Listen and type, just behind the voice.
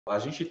a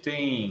gente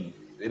tem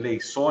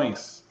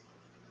eleições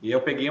e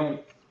eu peguei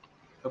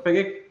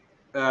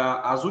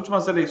as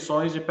últimas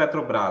eleições de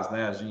Petrobras,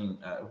 né?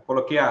 Eu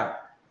coloquei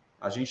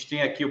a gente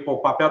tem aqui, o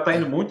papel está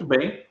indo muito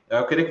bem.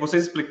 Eu queria que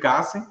vocês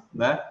explicassem,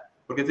 né?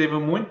 Porque teve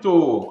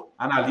muito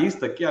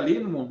analista que ali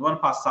no ano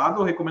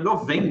passado recomendou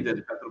venda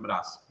de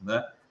Petrobras,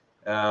 né?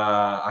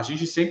 A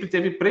gente sempre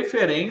teve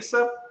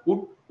preferência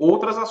por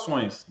outras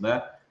ações,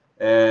 né?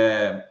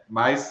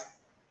 Mas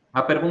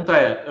a pergunta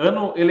é,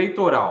 ano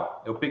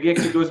eleitoral. Eu peguei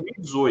aqui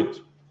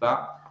 2018,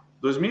 tá?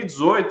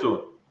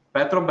 2018,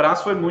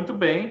 Petrobras foi muito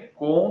bem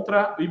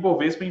contra o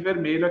Ibovespa em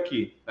vermelho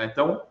aqui, tá?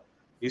 Então,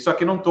 isso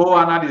aqui não estou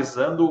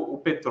analisando o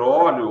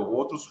petróleo,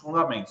 outros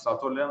fundamentos, tá?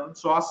 Estou olhando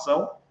só a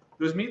ação.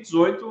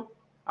 2018,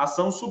 a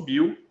ação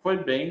subiu, foi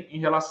bem em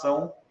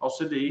relação ao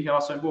CDI, em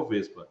relação ao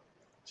Ibovespa.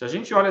 Se a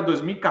gente olha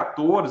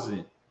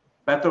 2014,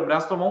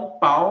 Petrobras tomou um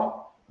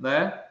pau,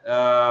 né,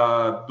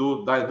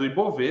 do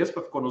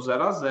Ibovespa, ficou no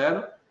 0 a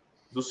 0,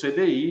 do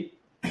CDI,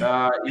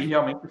 e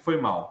realmente foi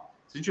mal.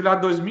 Se a gente olhar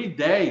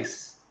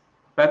 2010,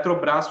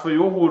 Petrobras foi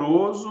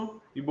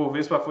horroroso,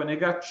 Ibovespa foi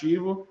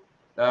negativo.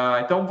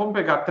 Então, vamos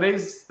pegar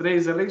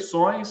três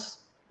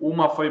eleições.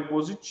 Uma foi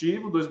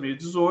positivo,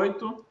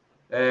 2018,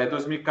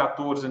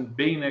 2014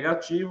 bem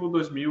negativo,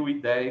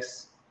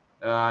 2010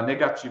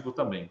 negativo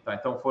também. Tá?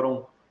 Então,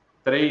 foram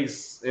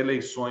 3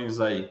 eleições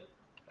aí.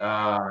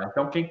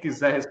 Então, quem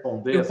quiser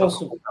responder essa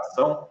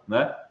provocação,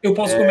 né? Eu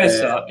posso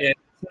começar.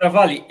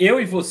 Vale,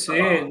 eu e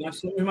você, nós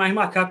somos mais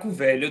macaco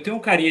velho. Eu tenho um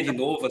carinha de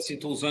novo, assim,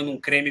 estou usando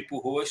um creme para o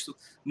rosto,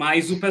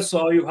 mas o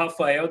pessoal e o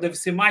Rafael deve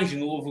ser mais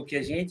novo que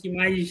a gente,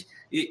 mas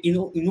e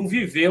não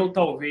viveu,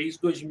 talvez,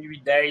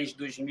 2010,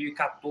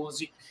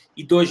 2014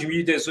 e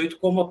 2018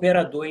 como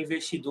operador e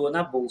investidor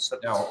na Bolsa.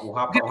 O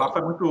Rafa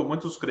é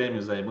muitos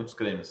cremes aí, muitos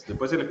cremes.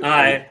 Depois ele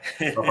vai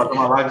fazer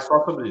uma live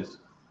só sobre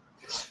isso.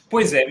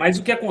 Pois é, mas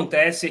o que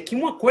acontece é que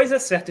uma coisa é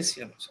certa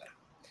esse ano, Sara.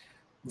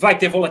 Vai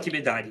ter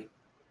volatilidade.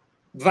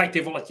 Vai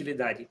ter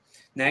volatilidade,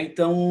 né?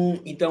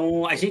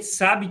 Então, a gente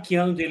sabe que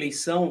ano de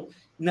eleição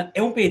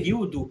é um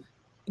período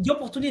de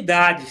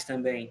oportunidades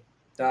também,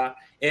 tá?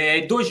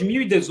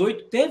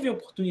 2018 teve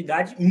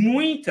oportunidade,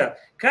 muita.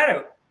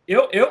 Cara,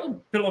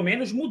 eu pelo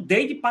menos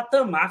mudei de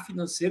patamar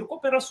financeiro com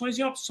operações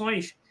em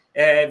opções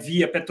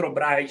via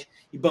Petrobras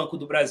e Banco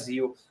do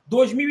Brasil.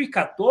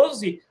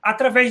 2014,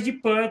 através de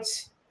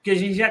puts, porque a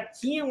gente já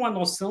tinha uma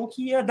noção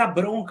que ia dar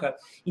bronca.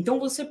 Então,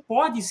 você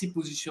pode se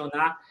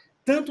posicionar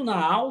tanto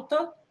na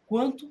alta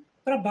quanto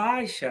para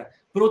baixa,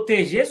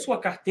 proteger sua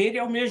carteira e,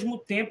 ao mesmo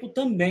tempo,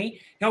 também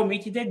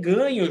realmente ter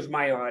ganhos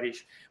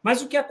maiores.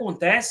 Mas o que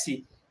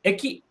acontece é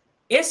que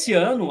esse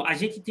ano a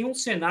gente tem um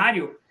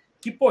cenário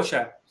que,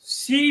 poxa,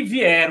 se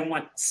vier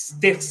uma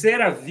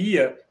terceira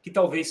via, que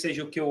talvez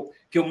seja o que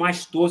eu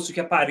mais torço, que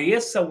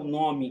apareça o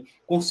nome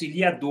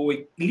conciliador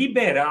e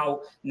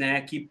liberal,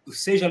 né, que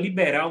seja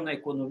liberal na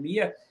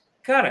economia,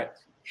 cara,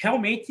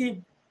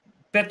 realmente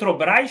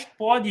Petrobras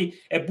pode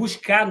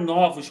buscar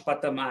novos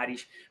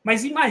patamares,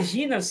 mas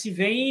imagina se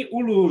vem o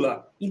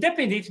Lula,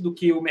 independente do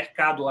que o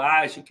mercado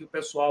acha, que o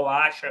pessoal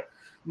acha,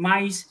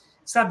 mas,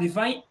 sabe,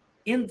 vai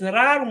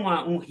entrar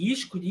um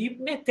risco de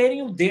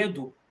meterem o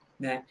dedo,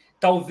 né?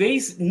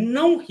 Talvez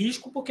não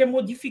risco, porque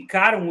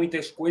modificaram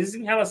muitas coisas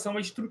em relação à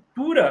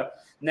estrutura,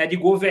 né, de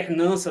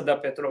governança da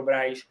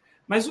Petrobras,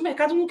 mas o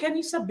mercado não quer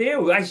nem saber,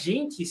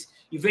 agentes,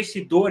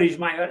 investidores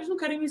maiores não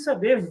querem nem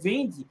saber,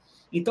 vende.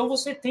 Então,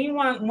 você tem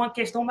uma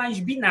questão mais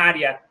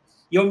binária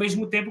e, ao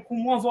mesmo tempo, com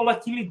uma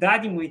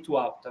volatilidade muito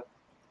alta.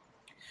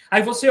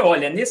 Aí você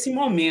olha, nesse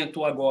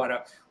momento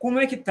agora, como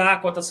é que está a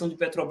cotação de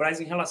Petrobras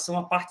em relação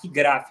à parte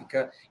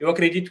gráfica? Eu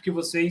acredito que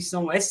vocês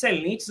são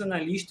excelentes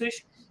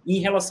analistas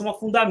em relação a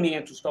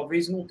fundamentos.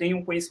 Talvez não tenham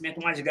um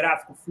conhecimento mais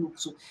gráfico,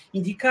 fluxo,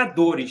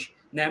 indicadores,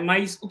 né?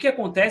 Mas o que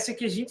acontece é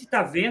que a gente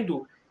está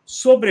vendo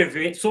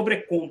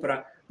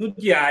sobrecompra no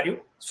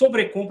diário,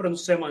 sobrecompra no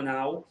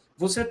semanal.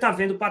 Você está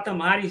vendo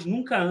patamares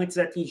nunca antes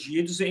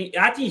atingidos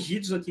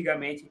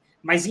antigamente,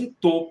 mas em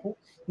topo.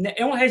 Né?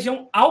 É uma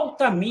região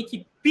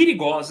altamente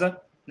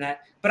perigosa, né,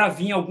 para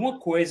vir alguma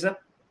coisa.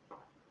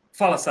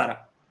 Fala,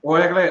 Sara. Ô,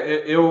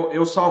 Hégler,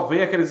 eu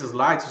salvei aqueles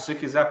slides, se você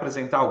quiser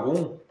apresentar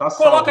algum, tá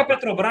salvo. Coloca a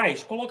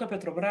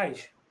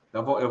Petrobras.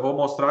 Eu vou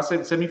mostrar,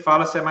 você me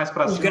fala se é mais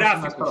para cima ou se é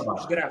mais para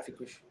baixo. Os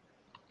gráficos.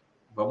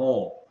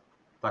 Vamos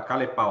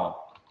tacar-lhe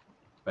pau.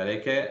 Espera aí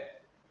que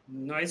é...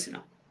 Não é esse,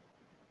 não.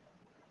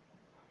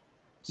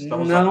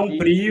 Estamos não, aqui.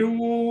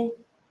 Prio.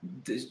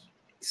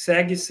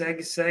 Segue.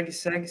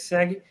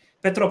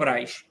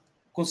 Petrobras.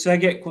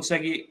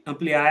 Consegue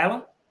ampliar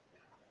ela?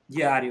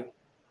 Diário.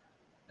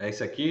 É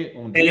esse aqui?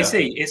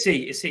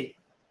 Esse aí.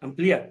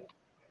 Amplia.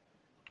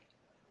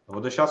 Eu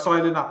vou deixar só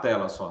ele na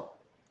tela, só.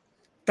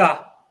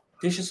 Tá.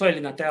 Deixa só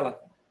ele na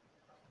tela.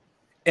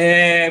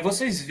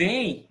 Vocês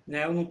veem,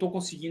 né? Eu não estou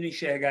conseguindo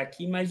enxergar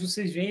aqui, mas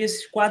vocês veem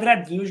esses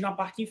quadradinhos na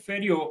parte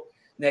inferior,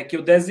 né, que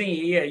eu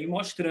desenhei aí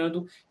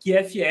mostrando que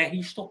FR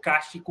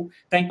estocástico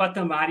está em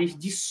patamares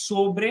de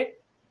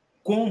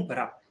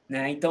sobrecompra.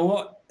 Né?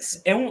 Então,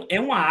 é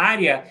uma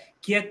área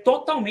que é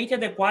totalmente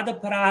adequada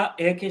para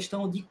a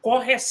questão de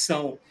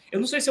correção. Eu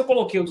não sei se eu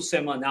coloquei o do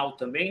semanal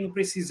também, não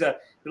precisa,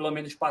 pelo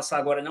menos, passar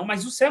agora não,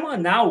 mas o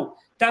semanal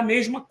está a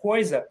mesma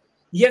coisa.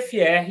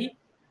 IFR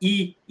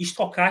e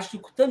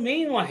estocástico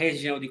também numa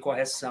região de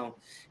correção.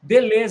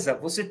 Beleza,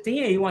 você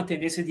tem aí uma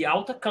tendência de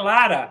alta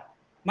clara,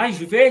 mas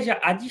veja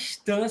a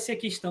distância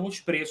que estão os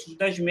preços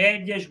das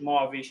médias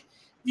móveis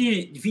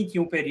de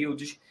 21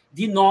 períodos,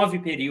 de 9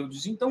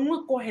 períodos. Então,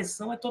 uma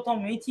correção é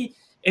totalmente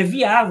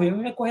viável,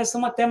 uma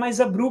correção até mais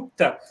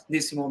abrupta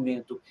nesse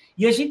momento.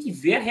 E a gente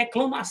vê a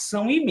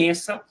reclamação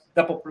imensa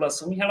da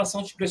população em relação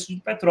aos preços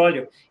do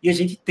petróleo. E a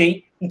gente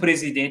tem um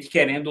presidente,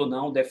 querendo ou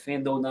não,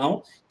 defenda ou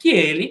não, que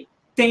ele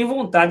tem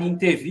vontade de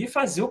intervir e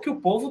fazer o que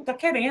o povo está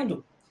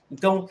querendo.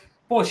 Então,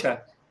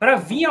 poxa, para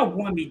vir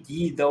alguma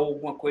medida ou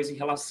alguma coisa em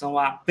relação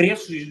a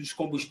preços dos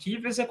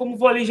combustíveis, é como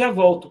vou ali e já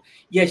volto.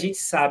 E a gente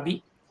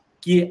sabe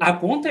que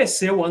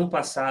aconteceu ano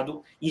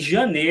passado, em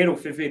janeiro,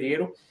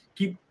 fevereiro,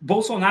 que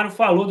Bolsonaro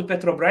falou do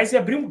Petrobras e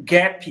abriu um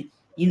gap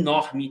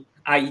enorme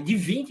aí de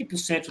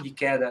 20% de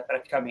queda,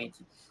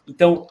 praticamente.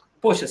 Então,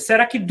 poxa,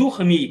 será que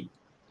dormir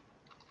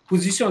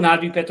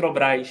posicionado em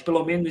Petrobras,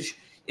 pelo menos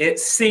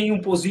sem um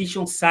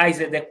position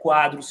size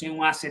adequado, sem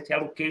um asset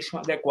allocation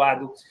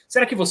adequado,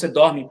 será que você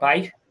dorme em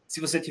paz? Se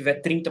você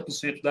tiver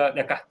 30%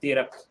 da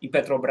carteira em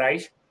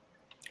Petrobras,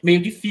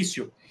 meio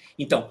difícil.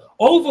 Então,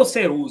 ou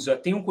você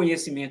tem um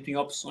conhecimento em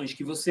opções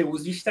que você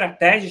use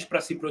estratégias para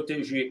se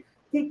proteger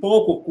com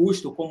pouco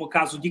custo, como o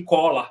caso de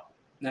collar,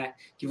 né?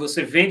 Que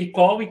você vende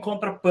call e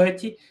compra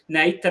put,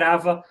 né? E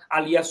trava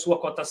ali a sua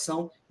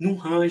cotação num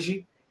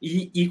range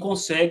e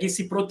consegue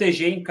se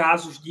proteger em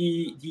casos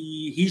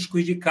de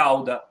riscos de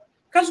cauda.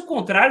 Caso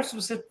contrário, se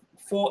você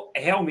for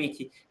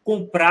realmente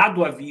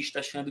comprado à vista,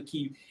 achando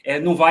que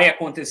não vai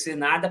acontecer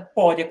nada,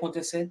 pode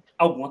acontecer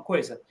alguma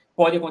coisa.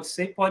 Pode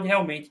acontecer e pode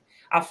realmente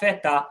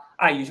afetar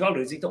aí os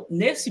valores. Então,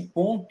 nesse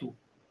ponto,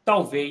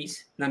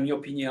 talvez, na minha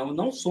opinião,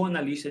 não sou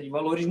analista de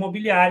valores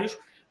imobiliários,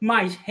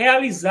 mas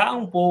realizar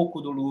um pouco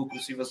do lucro,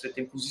 se você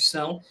tem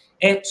posição,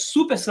 é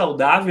super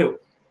saudável.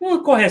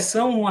 Uma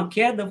correção, uma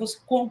queda, você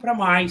compra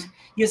mais.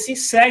 E assim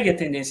segue a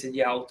tendência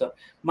de alta.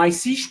 Mas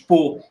se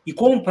expor e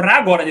comprar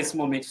agora, nesse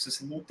momento, se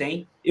você não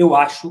tem, eu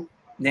acho,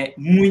 né,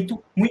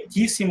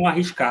 muitíssimo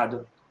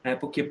arriscado, né,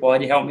 porque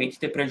pode realmente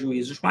ter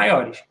prejuízos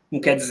maiores.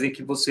 Não quer dizer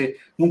que você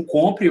não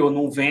compre ou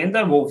não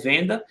venda, ou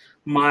venda,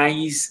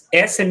 mas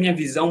essa é a minha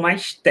visão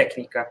mais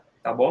técnica,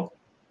 tá bom?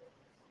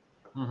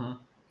 Uhum.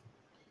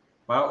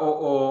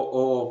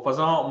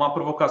 Fazer uma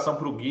provocação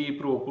para o Gui e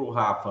para o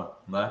Rafa,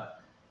 né?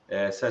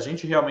 Se a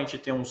gente realmente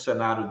tem um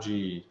cenário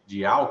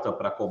de alta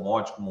para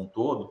commodity como um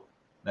todo,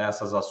 né,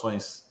 essas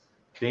ações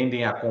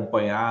tendem a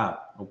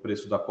acompanhar o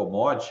preço da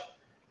commodity,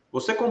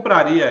 você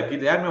compraria,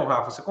 Guilherme ou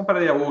Rafa, você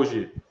compraria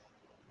hoje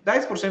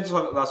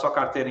 10% da sua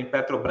carteira em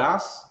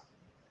Petrobras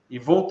e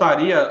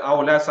voltaria a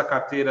olhar essa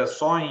carteira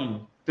só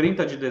em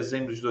 30 de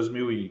dezembro de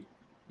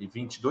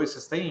 2022?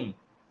 Vocês têm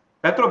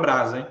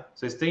Petrobras, hein?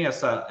 Vocês têm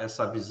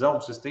essa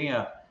visão? Vocês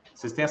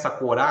têm essa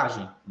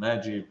coragem, né,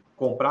 de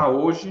comprar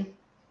hoje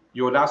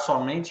e olhar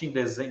somente em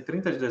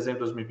 30 de dezembro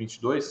de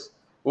 2022?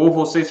 Ou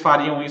vocês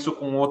fariam isso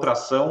com outra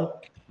ação,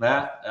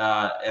 né?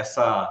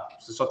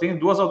 Você só tem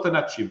duas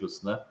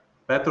alternativas, né?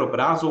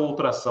 Petrobras ou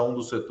outra ação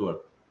do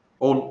setor?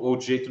 Ou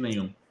de jeito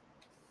nenhum?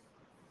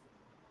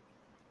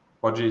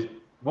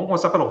 Vamos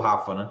começar pelo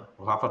Rafa, né?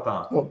 O Rafa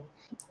tá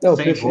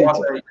sem voz,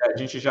 e a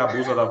gente já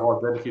abusa da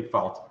voz dele que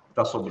falta, que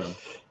tá sobrando.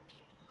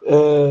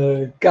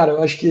 Cara,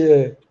 eu acho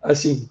que,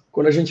 assim,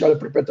 quando a gente olha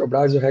para o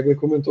Petrobras, o Hégler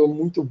comentou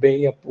muito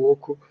bem há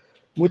pouco,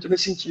 muito no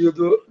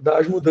sentido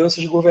das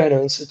mudanças de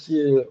governança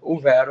que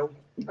houveram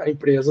na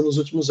empresa nos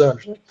últimos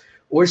anos, né?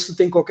 Hoje, se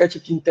tem qualquer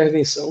tipo de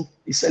intervenção,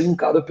 isso é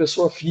linkado à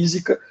pessoa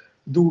física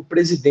do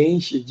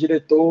presidente,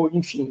 diretor,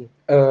 enfim,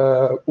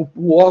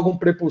 o órgão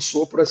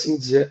prepulsor, por assim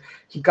dizer,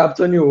 que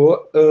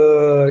capitaneou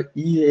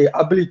e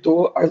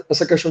habilitou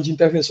essa questão de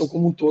intervenção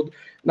como um todo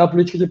na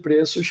política de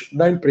preços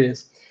da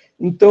empresa.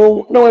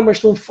 Então, não é mais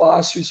tão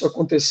fácil isso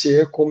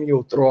acontecer como em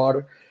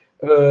outrora.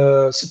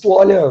 Se tu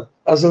olha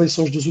as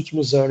eleições dos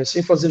últimos anos,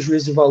 sem fazer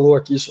juízo de valor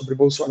aqui sobre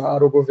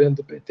Bolsonaro ou o governo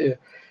do PT,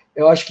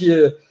 eu acho que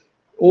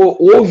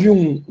houve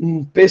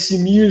um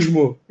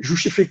pessimismo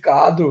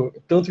justificado,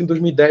 tanto em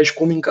 2010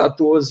 como em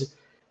 2014,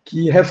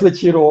 que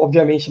refletiram,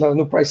 obviamente,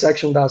 no price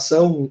action da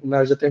ação,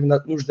 nos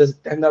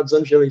determinados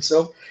anos de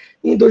eleição.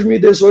 E em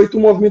 2018,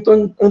 um movimento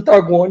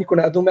antagônico,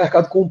 né, do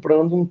mercado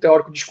comprando um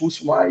teórico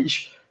discurso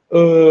mais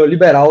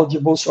liberal de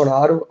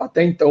Bolsonaro,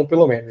 até então,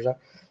 pelo menos, né?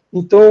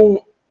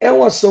 Então, é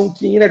uma ação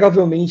que,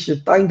 inegavelmente,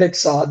 está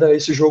indexada a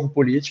esse jogo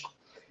político,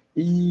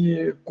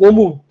 e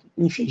como,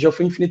 enfim, já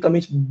foi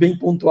infinitamente bem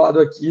pontuado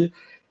aqui,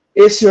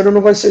 esse ano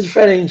não vai ser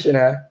diferente,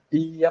 né?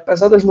 E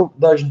apesar das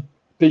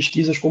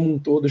pesquisas como um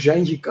todo já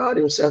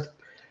indicarem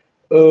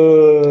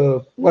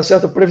uma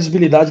certa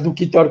previsibilidade do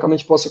que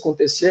teoricamente possa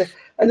acontecer,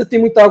 ainda tem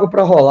muita água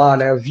para rolar,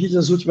 né? Vi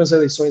as últimas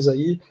eleições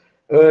aí,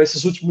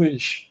 esses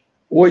últimos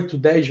 8,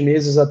 10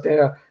 meses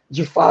até,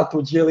 de fato,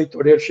 o dia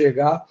eleitoreiro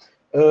chegar,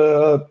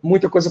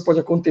 muita coisa pode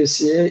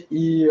acontecer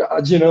e a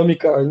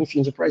dinâmica,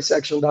 enfim, de price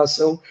action da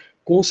ação,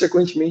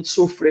 consequentemente,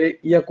 sofrer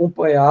e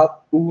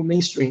acompanhar o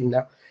mainstream,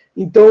 né?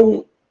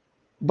 Então,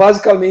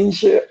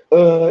 basicamente,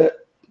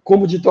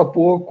 como dito há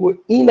pouco,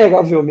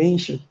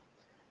 inegavelmente,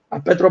 a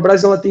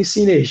Petrobras ela tem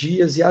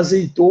sinergias e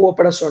azeitou o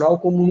operacional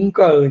como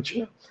nunca antes,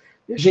 né?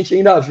 E a gente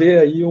ainda vê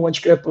aí uma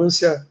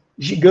discrepância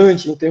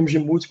gigante em termos de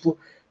múltiplo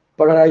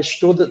para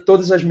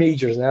todas as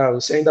majors, né?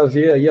 Você ainda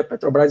vê aí a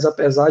Petrobras,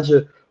 apesar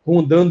de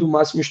rondando o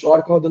máximo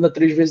histórico, rodando a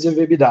 3 vezes a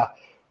EBITDA,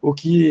 o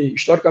que,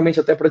 historicamente,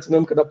 até para a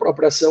dinâmica da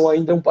própria ação,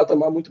 ainda é um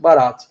patamar muito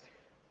barato.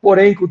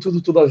 Porém,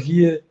 contudo,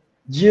 todavia,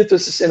 dito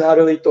esse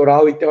cenário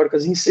eleitoral e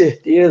teóricas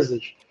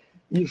incertezas,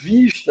 e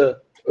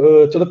vista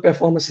toda a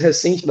performance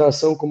recente da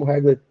ação, como o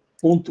Hégler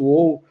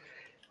pontuou,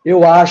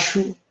 eu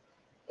acho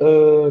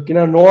que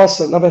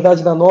na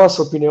verdade, na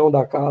nossa opinião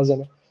da casa,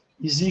 né,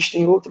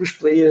 existem outros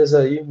players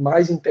aí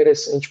mais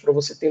interessantes para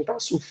você tentar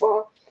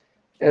surfar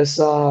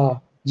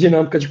essa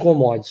dinâmica de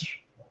commodities.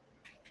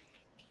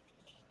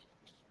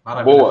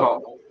 Maravilha,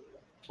 Paulo.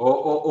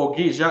 O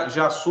Gui,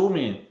 já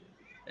assume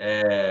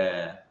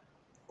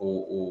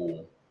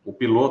o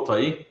piloto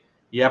aí.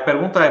 E a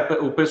pergunta é,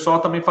 o pessoal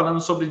também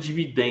falando sobre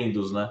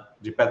dividendos, né,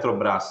 de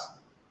Petrobras.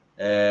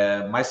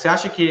 Mas você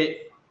acha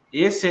que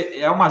esse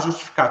é uma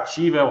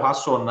justificativa, é o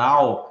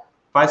racional,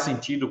 faz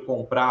sentido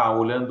comprar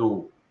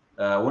olhando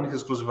única e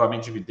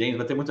exclusivamente dividendos?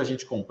 Vai ter muita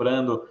gente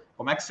comprando.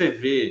 Como é que você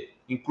vê?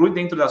 Inclui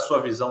dentro da sua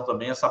visão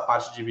também essa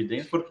parte de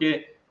dividendos,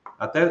 porque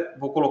até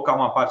vou colocar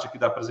uma parte aqui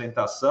da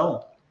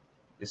apresentação.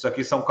 Isso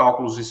aqui são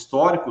cálculos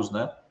históricos,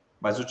 né?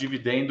 Mas o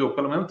dividendo,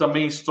 pelo menos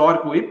também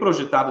histórico e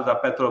projetado da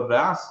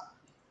Petrobras,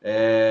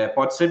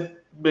 pode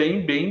ser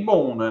bem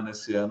bom, né,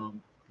 nesse ano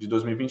de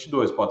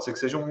 2022. Pode ser que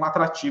seja um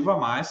atrativo a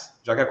mais,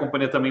 já que a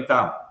companhia também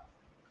está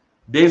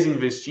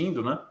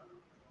desinvestindo, né?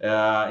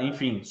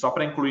 Enfim, só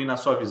para incluir na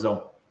sua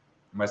visão.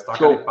 Mas tá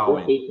cara de pau,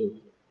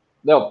 hein?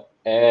 Não,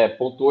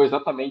 pontuou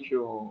exatamente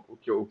o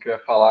que eu ia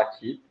falar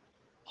aqui,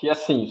 que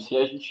assim, se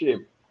a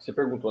gente... Você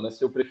perguntou, né?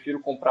 Se eu prefiro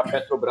comprar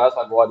Petrobras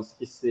agora,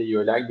 esquecer e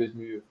olhar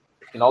no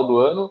final do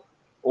ano,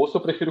 ou se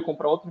eu prefiro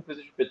comprar outra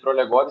empresa de petróleo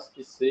agora,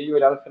 esquecer e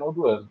olhar no final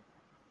do ano.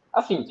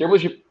 Assim, em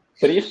termos de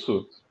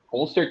preço,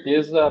 com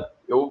certeza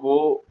eu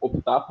vou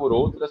optar por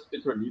outras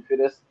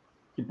petrolíferas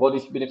que podem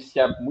se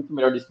beneficiar muito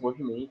melhor desse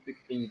movimento e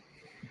que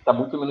está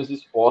muito menos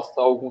exposta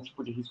a algum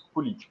tipo de risco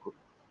político.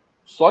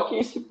 Só que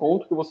esse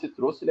ponto que você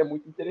trouxe ele é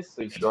muito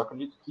interessante. Eu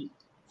acredito que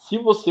se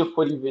você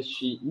for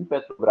investir em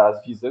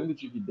Petrobras visando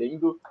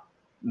dividendo,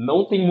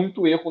 não tem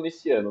muito erro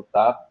nesse ano,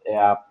 tá?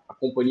 A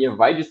companhia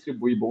vai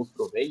distribuir bons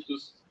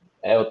proventos.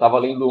 Eu estava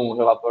lendo um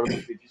relatório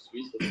do Credit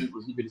Suisse, assim,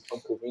 inclusive eles estão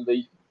prevendo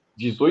aí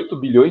 18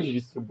 bilhões de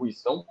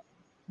distribuição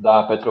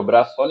da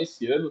Petrobras só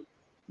nesse ano.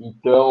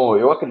 Então,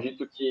 eu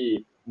acredito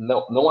que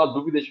não há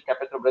dúvida de que a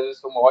Petrobras vai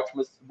ser uma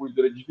ótima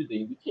distribuidora de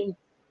dividendo.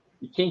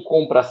 E quem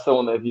compra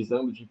ação, né,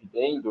 visando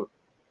dividendo,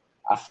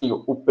 assim,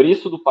 o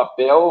preço do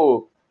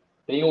papel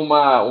tem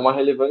uma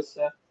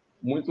relevância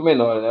muito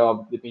menor,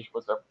 né? Depende de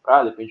quanto você vai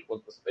comprar, depende de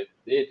quanto você vai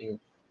vender,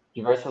 tem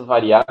diversas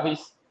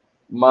variáveis,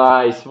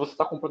 mas se você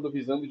está comprando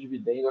visando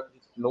dividendo, eu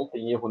acredito que não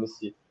tem erro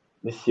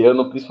nesse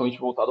ano, principalmente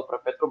voltado para a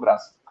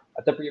Petrobras.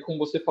 Até porque, como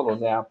você falou,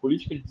 né, a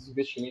política de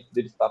desinvestimento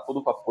deles está a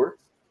todo vapor,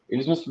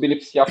 eles vão se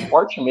beneficiar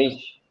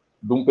fortemente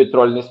de um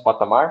petróleo nesse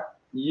patamar,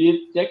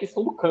 e tem a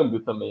questão do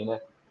câmbio também,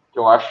 né? Que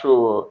eu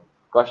acho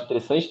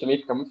interessante também,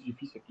 fica muito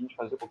difícil aqui de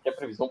fazer qualquer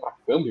previsão para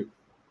câmbio,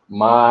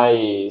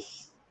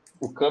 mas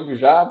o câmbio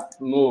já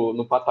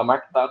no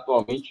patamar que está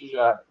atualmente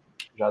já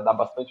dá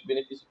bastante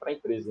benefício para a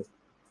empresa.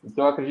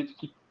 Então, eu acredito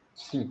que,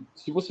 sim,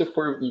 se você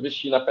for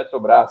investir na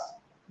Petrobras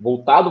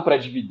voltado para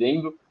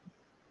dividendo,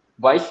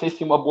 vai ser,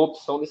 sim, uma boa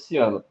opção nesse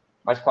ano.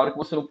 Mas, claro que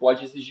você não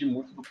pode exigir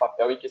muito do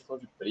papel em questão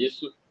de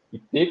preço e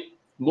ter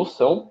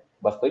noção,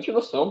 bastante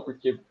noção,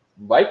 porque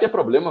vai ter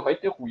problema, vai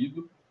ter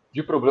ruído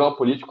de problema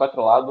político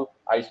atrelado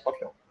a esse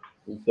papel.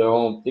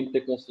 Então, tem que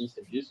ter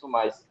consciência disso,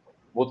 mas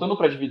voltando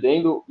para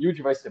dividendo, yield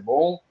vai ser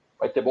bom,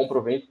 vai ter bom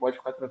provento, pode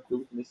ficar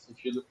tranquilo que nesse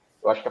sentido,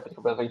 eu acho que a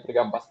Petrobras vai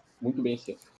entregar muito bem esse ano.